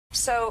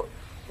So,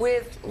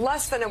 with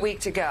less than a week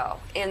to go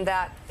in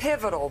that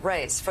pivotal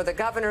race for the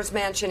governor's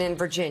mansion in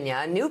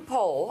Virginia, a new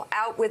poll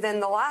out within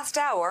the last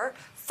hour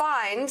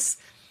finds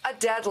a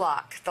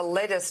deadlock. The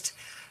latest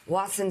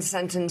Watson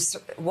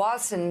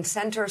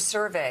Center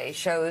survey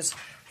shows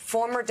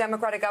former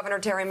Democratic Governor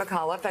Terry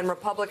McAuliffe and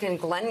Republican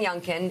Glenn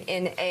Youngkin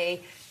in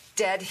a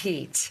dead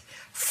heat,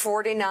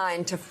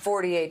 49 to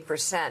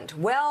 48%,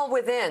 well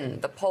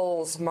within the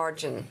poll's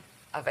margin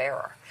of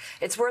error.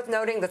 It's worth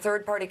noting the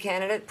third-party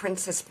candidate,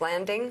 Princess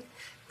Blanding,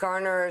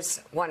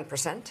 garners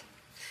 1%.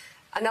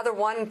 Another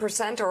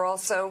 1% are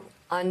also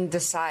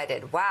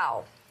undecided.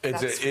 Wow.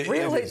 That's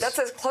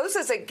as close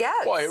as it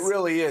gets. Boy, it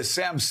really is.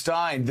 Sam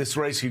Stein, this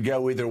race could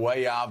go either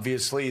way,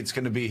 obviously. It's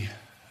going to be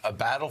a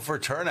battle for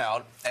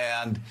turnout.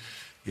 And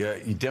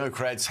you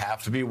Democrats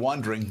have to be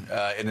wondering,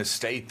 in a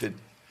state that,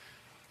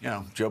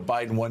 Joe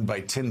Biden won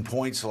by 10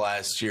 points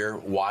last year,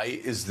 why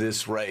is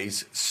this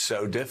race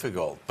so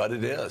difficult? But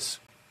it is.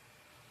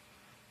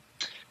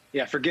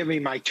 Yeah, forgive me.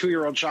 My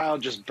 2-year-old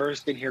child just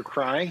burst in here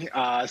crying,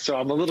 so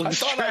I'm a little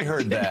distracted. I thought I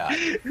heard that.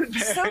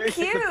 So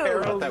cute.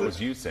 I thought that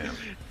was you, Sam.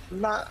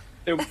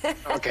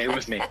 Okay, it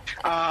was me.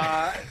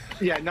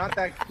 Yeah, not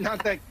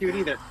that cute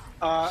either.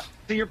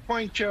 To your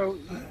point, Joe,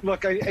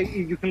 look,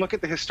 you can look at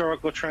the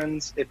historical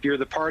trends. If you're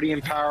the party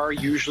in power,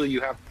 usually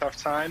you have a tough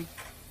time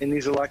in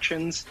these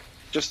elections.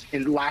 Just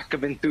in lack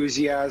of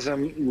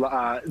enthusiasm,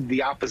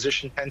 the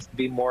opposition tends to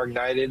be more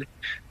ignited.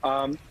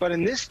 But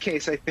in this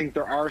case, I think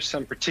there are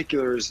some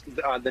particulars,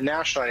 the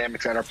national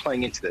dynamics that are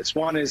playing into this.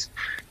 One is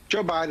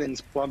Joe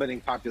Biden's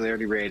plummeting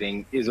popularity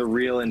rating is a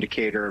real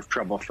indicator of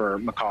trouble for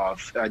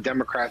McAuliffe.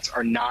 Democrats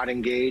are not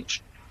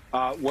engaged.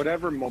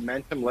 Whatever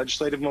momentum,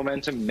 legislative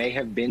momentum may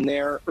have been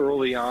there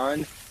early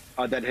on,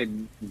 that had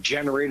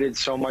generated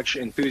so much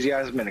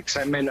enthusiasm and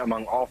excitement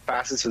among all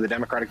facets of the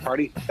Democratic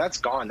Party, that's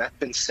gone. That's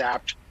been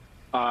sapped.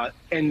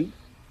 And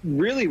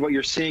really what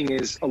you're seeing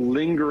is a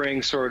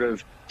lingering sort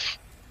of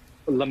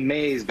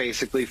lamaze,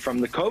 basically, from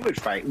the COVID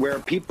fight, where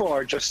people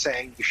are just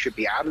saying you should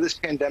be out of this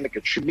pandemic.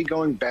 It should be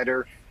going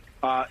better.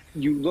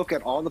 You look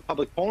at all the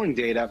public polling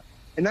data,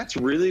 and that's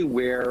really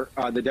where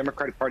the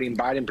Democratic Party and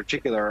Biden in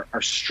particular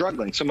are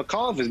struggling. So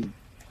McAuliffe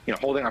is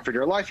holding on for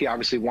dear life. He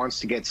obviously wants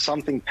to get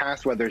something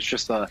passed, whether it's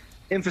just the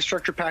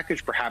infrastructure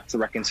package, perhaps the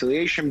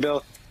reconciliation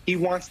bill. He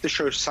wants to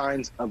show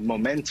signs of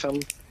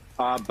momentum.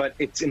 But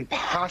it's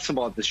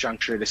impossible at this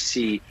juncture to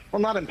see, well,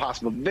 not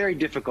impossible, very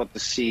difficult to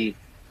see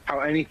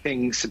how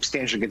anything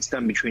substantial gets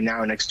done between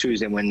now and next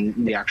Tuesday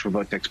when the actual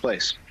vote takes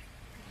place.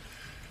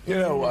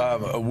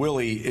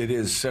 Willie, it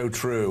is so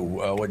true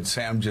what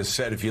Sam just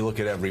said. If you look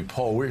at every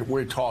poll,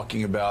 we're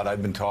talking about,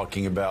 I've been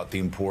talking about the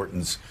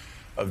importance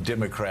of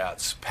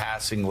Democrats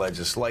passing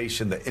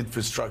legislation, the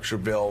infrastructure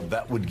bill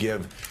that would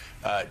give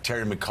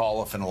Terry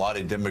McAuliffe and a lot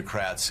of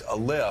Democrats a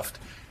lift.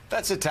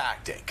 That's a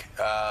tactic.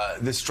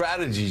 The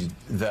strategy,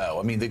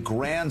 though, the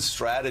grand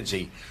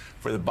strategy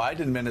for the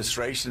Biden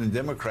administration and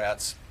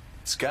Democrats,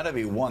 it's got to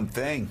be one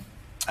thing,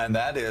 and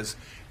that is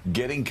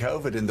getting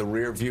COVID in the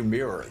rearview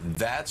mirror.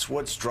 That's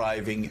what's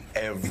driving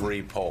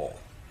every poll.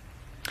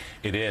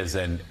 It is,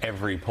 and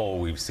every poll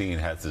we've seen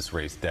has this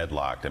race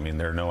deadlocked.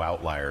 There are no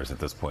outliers at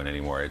this point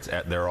anymore.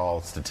 They're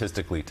all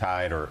statistically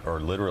tied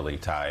or literally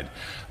tied.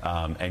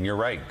 And you're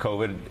right,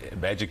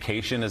 COVID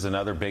education is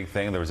another big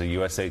thing. There was a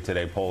USA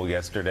Today poll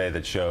yesterday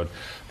that showed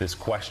this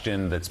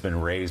question that's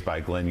been raised by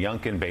Glenn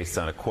Youngkin based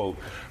on a quote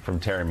from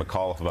Terry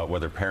McAuliffe about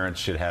whether parents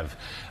should have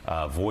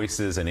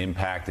voices and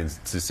impact in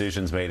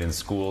decisions made in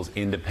schools.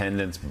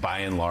 Independents,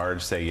 by and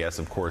large, say yes,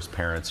 of course,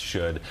 parents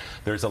should.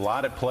 There's a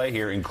lot at play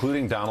here,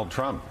 including Donald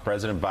Trump.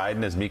 President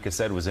Biden, as Mika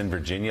said, was in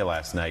Virginia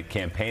last night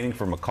campaigning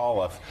for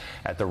McAuliffe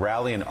at the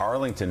rally in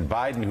Arlington.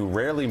 Biden, who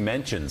rarely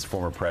mentions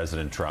former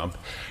President Trump,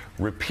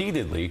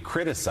 repeatedly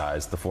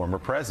criticized the former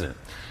president.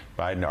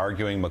 Biden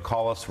arguing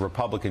McAuliffe's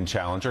Republican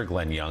challenger,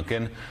 Glenn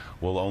Youngkin,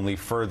 will only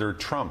further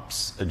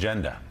Trump's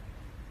agenda.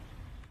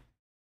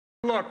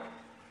 Look,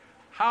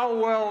 how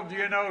well do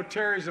you know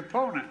Terry's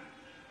opponent?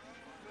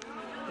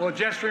 Well,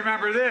 just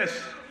remember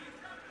this.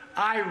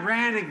 I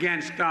ran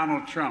against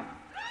Donald Trump.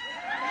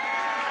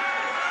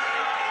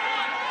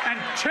 And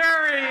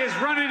Terry is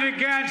running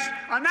against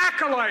an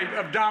acolyte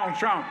of Donald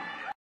Trump.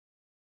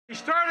 He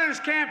started his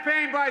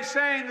campaign by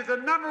saying that the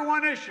number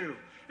one issue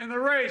in the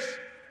race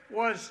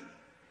was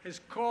he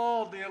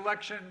called for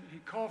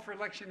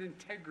election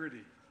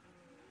integrity.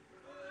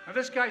 Now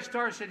this guy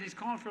said he's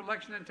calling for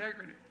election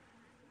integrity.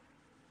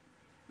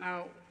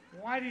 Now,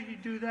 why did he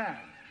do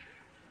that?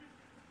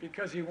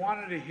 Because he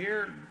wanted to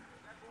hear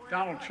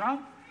Donald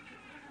Trump?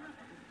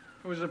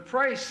 It was a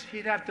price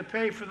he'd have to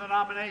pay for the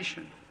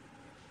nomination,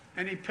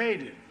 and he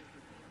paid it.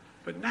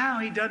 But now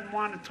he doesn't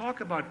want to talk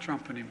about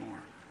Trump anymore.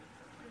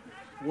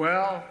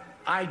 Well,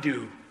 I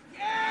do.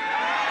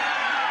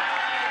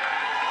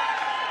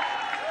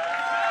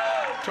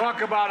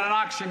 Talk about an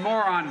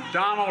oxymoron,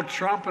 Donald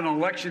Trump and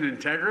election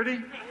integrity.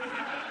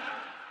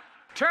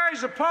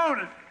 Terry's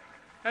opponent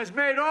has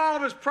made all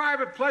of his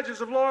private pledges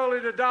of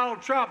loyalty to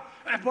Donald Trump.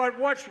 But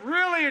what's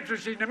really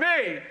interesting to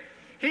me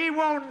He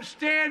won't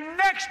stand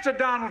next to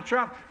Donald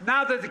Trump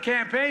now that the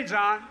campaign's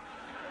on.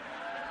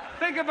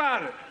 Think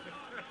about it.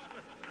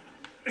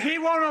 He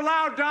won't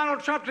allow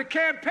Donald Trump to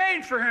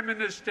campaign for him in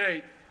this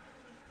state.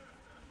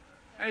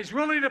 And he's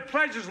willing to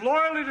pledge his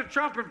loyalty to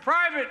Trump in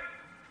private.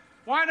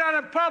 Why not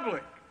in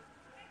public?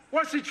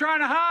 What's he trying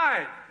to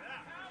hide?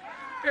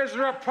 Is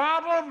there a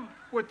problem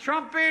with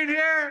Trump being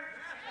here?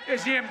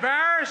 Is he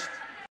embarrassed?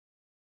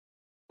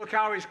 Look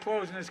how he's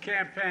closing his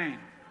campaign.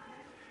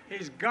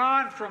 He's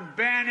gone from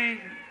banning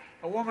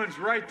a woman's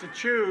right to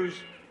choose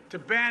to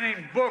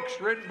banning books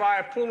written by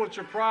a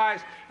Pulitzer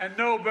Prize and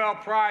Nobel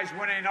Prize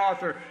winning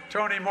author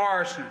Toni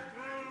Morrison.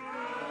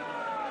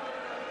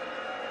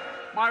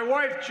 My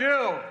wife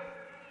Jill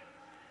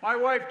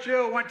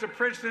went to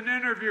Princeton to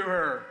interview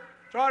her,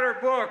 taught her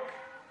book.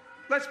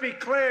 Let's be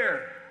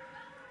clear.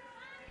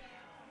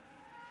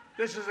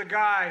 This is a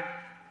guy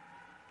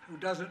who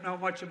doesn't know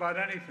much about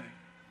anything.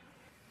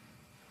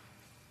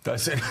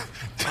 Doesn't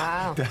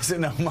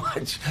know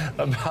much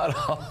about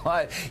a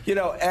lot. You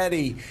know,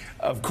 Eddie,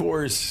 of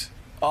course,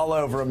 all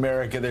over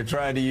America, they're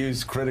trying to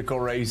use critical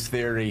race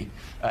theory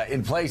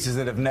in places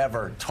that have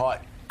never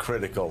taught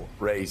critical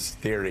race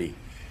theory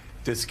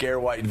to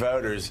scare white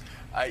voters.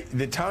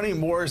 The Toni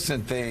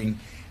Morrison thing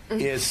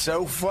is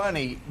so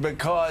funny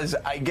because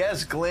I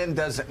guess Glenn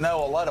doesn't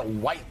know a lot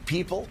of white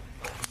people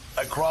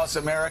across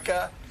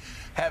America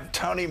have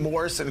Toni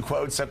Morrison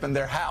quotes up in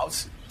their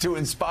house to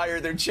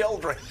inspire their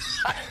children.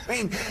 I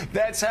mean,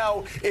 that's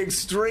how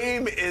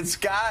extreme it's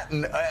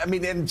gotten. I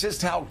mean, and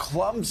just how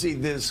clumsy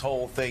this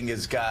whole thing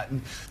has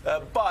gotten.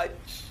 But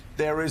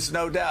there is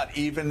no doubt,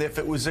 even if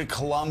it was a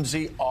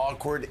clumsy,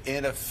 awkward,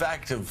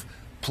 ineffective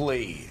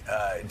plea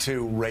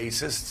to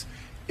racists,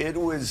 it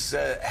was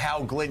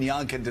how Glenn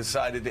Youngkin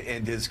decided to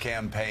end his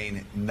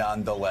campaign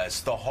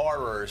nonetheless. The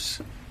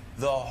horrors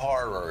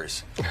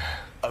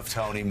of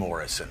Toni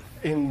Morrison.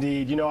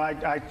 Indeed. You know,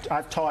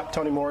 I've taught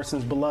Toni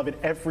Morrison's Beloved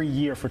every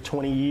year for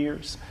 20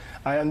 years.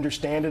 I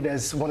understand it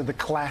as one of the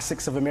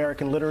classics of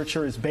American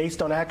literature. It's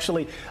based on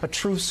actually a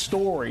true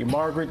story.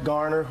 Margaret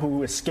Garner,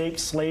 who escaped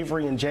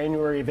slavery in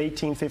January of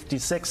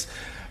 1856,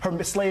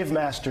 her slave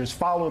masters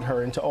followed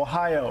her into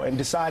Ohio and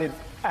decided,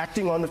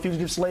 acting on the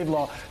fugitive slave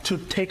law, to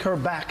take her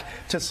back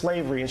to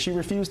slavery. And she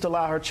refused to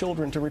allow her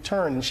children to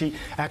return, and she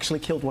actually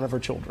killed one of her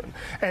children.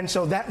 And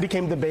so that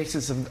became the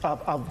basis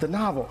of the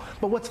novel.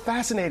 But what's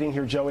fascinating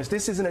here, Joe, is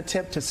this is an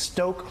attempt to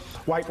stoke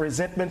white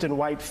resentment and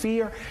white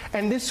fear.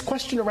 And this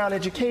question around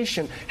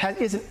education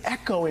is an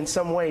echo in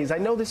some ways. I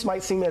know this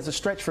might seem as a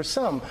stretch for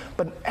some,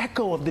 but an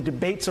echo of the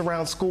debates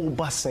around school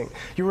busing.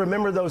 You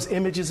remember those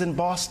images in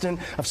Boston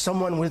of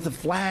someone with a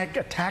flag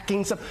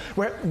attacking some,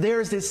 where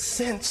there's this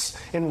sense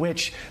in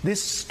which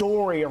this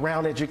story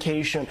around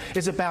education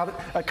is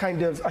about a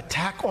kind of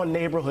attack on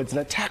neighborhoods, an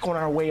attack on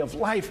our way of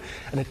life,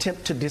 an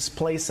attempt to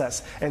displace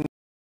us. And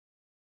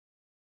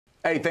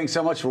hey, thanks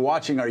so much for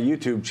watching our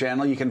YouTube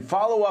channel. You can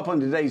follow up on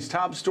today's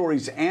top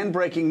stories and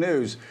breaking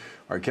news,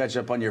 or catch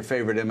up on your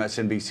favorite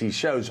MSNBC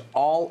shows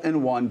all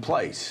in one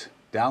place.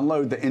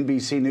 Download the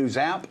NBC News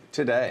app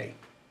today.